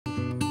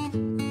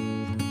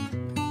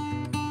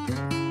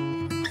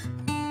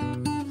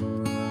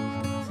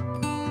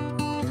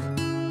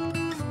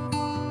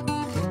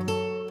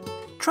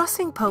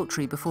Trussing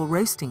poultry before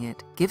roasting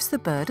it gives the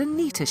bird a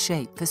neater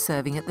shape for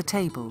serving at the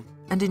table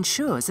and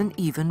ensures an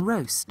even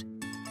roast.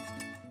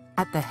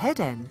 At the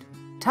head end,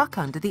 tuck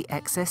under the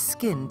excess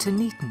skin to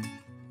neaten.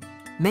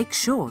 Make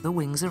sure the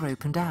wings are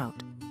opened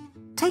out.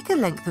 Take a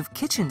length of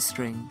kitchen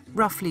string,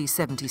 roughly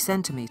 70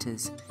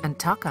 centimeters, and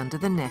tuck under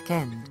the neck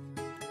end.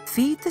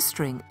 Feed the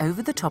string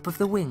over the top of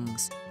the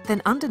wings,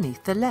 then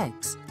underneath the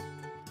legs.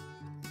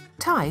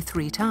 Tie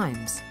 3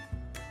 times.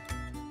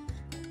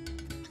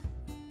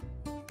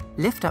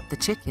 Lift up the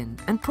chicken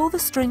and pull the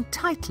string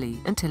tightly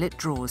until it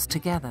draws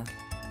together.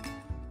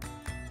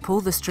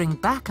 Pull the string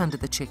back under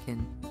the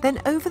chicken,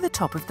 then over the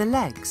top of the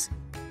legs.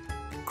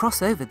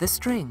 Cross over the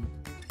string.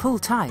 Pull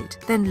tight,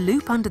 then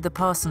loop under the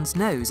parson's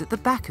nose at the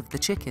back of the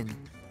chicken.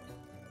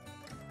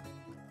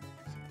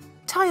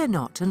 Tie a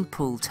knot and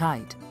pull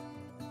tight.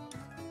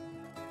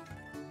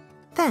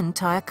 Then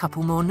tie a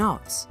couple more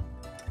knots.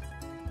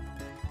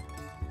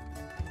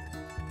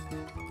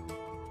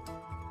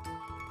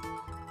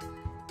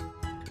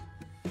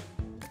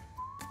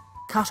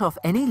 Cut off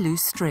any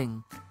loose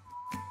string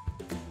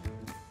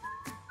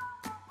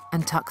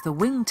and tuck the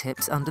wing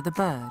tips under the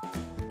bird.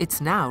 It's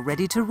now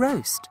ready to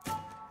roast.